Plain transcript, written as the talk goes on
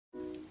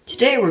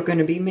today we're going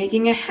to be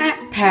making a hat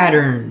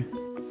pattern.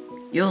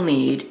 You'll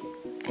need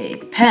a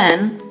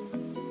pen,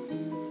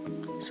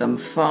 some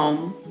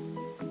foam,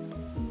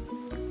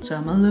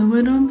 some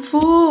aluminum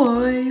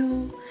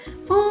foil,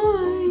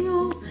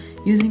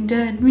 using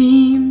dead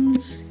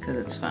memes, because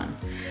it's fun,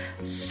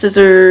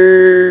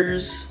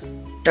 scissors,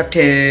 duct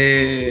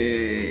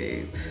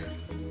tape,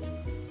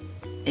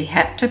 a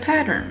hat to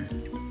pattern.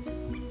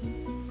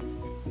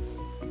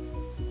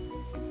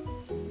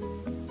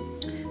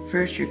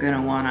 First, you're going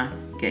to want to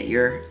get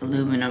your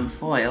aluminum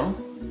foil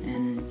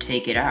and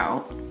take it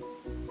out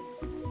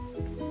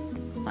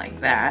like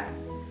that.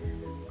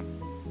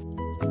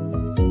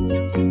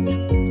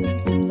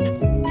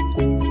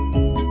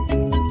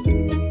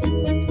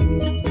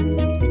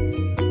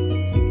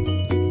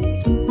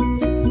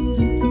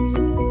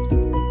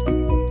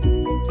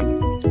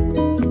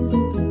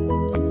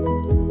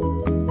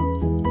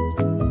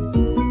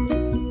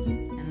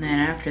 And then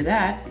after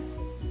that,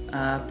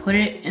 put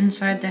it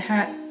inside the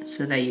hat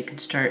so that you can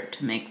start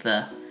to make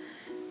the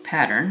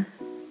pattern.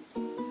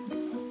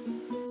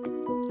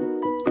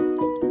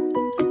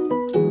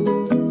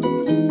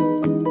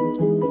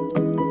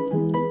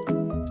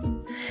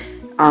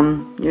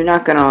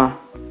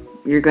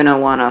 You're gonna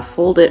wanna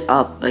fold it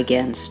up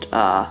against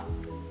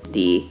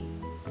the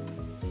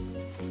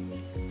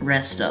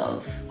rest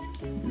of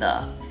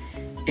the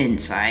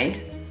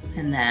inside,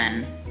 and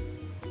then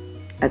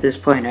at this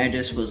point I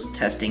just was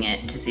testing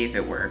it to see if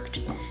it worked.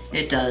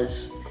 It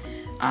does.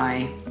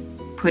 I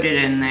put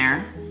it in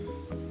there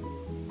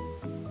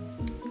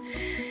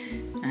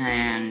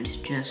and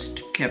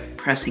just kept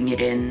pressing it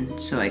in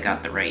so I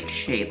got the right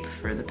shape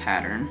for the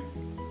pattern.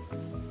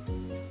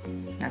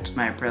 That's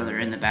my brother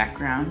in the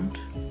background.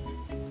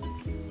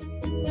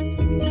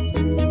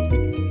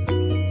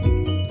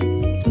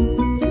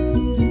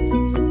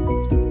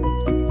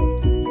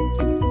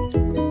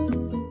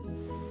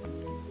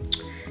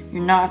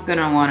 You're not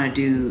gonna want to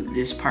do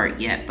this part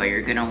yet, but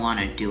you're gonna want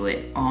to do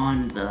it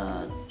on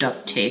the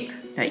duct tape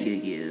that you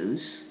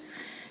use.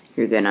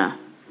 You're gonna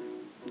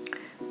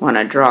want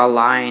to draw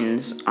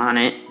lines on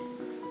it,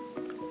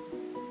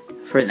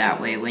 for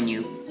that way when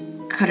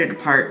you cut it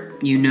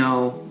apart you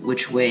know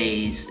which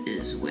ways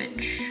is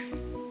which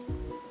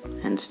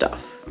and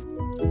stuff.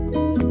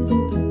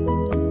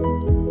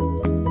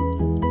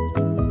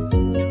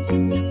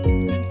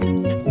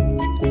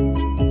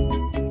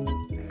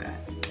 Like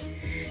that.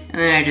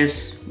 And then I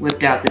just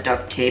whipped out the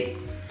duct tape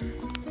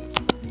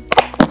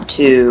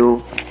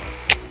to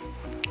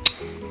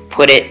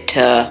put it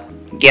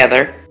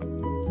together.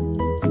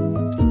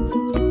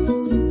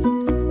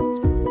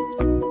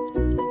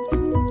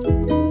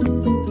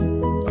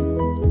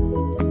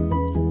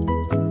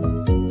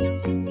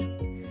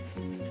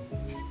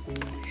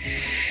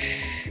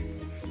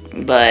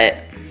 But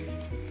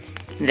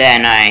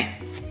then I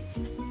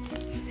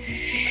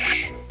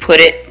put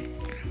it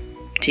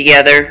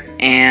together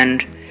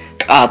and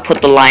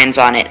put the lines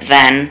on it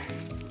then,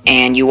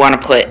 and you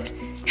want to put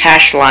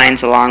hash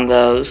lines along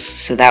those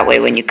so that way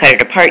when you cut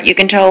it apart you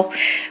can tell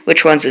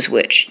which ones is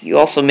which. You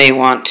also may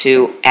want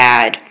to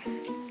add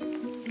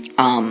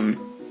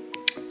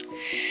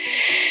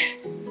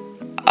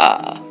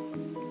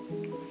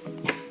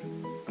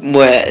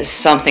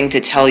something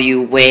to tell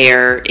you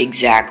where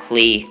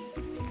exactly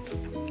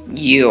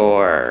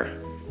your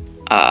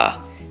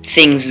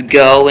things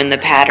go in the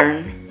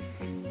pattern.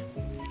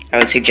 I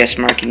would suggest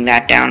marking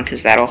that down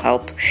because that'll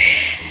help.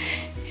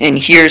 And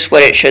here's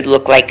what it should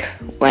look like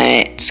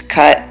when it's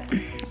cut.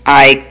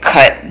 I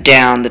cut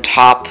down the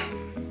top.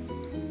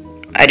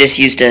 I just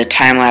used a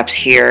time lapse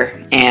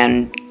here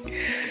and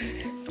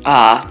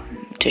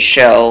to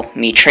show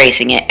me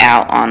tracing it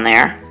out on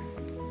there.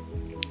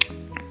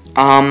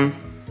 I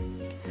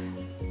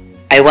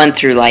went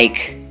through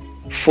like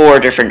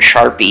 4 different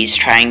Sharpies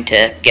trying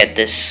to get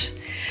this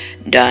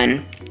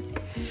done.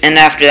 And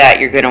after that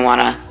you're going to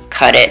want to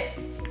cut it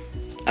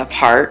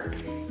apart,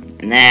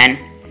 and then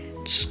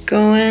it's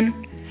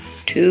going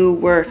to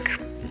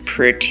work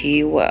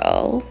pretty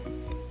well.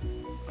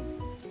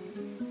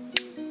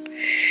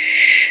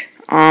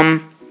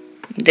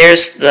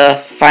 There's the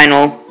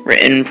final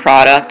written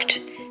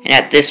product, and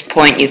at this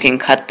point you can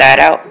cut that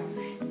out,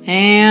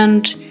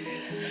 and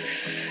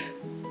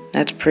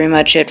that's pretty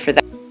much it for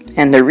that.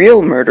 And the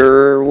real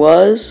murderer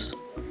was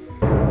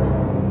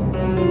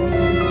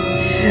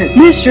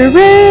Mr.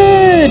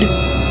 Red!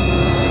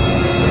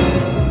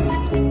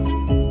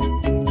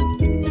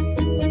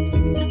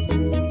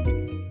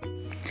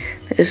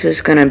 This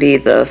is gonna be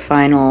the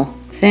final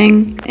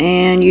thing,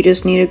 and you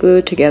just need to glue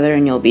it together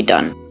and you'll be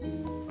done.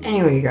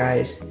 Anyway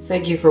guys,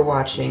 thank you for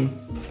watching.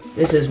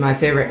 This is my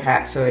favorite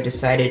hat, so I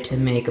decided to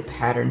make a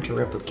pattern to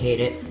replicate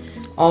it.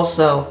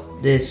 Also,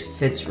 this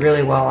fits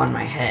really well on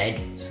my head,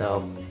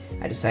 so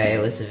I decided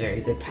it was a very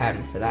good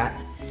pattern for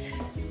that.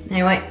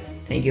 Anyway,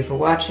 thank you for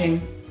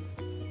watching,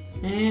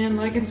 and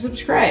like and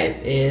subscribe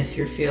if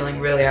you're feeling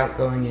really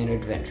outgoing and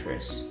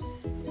adventurous.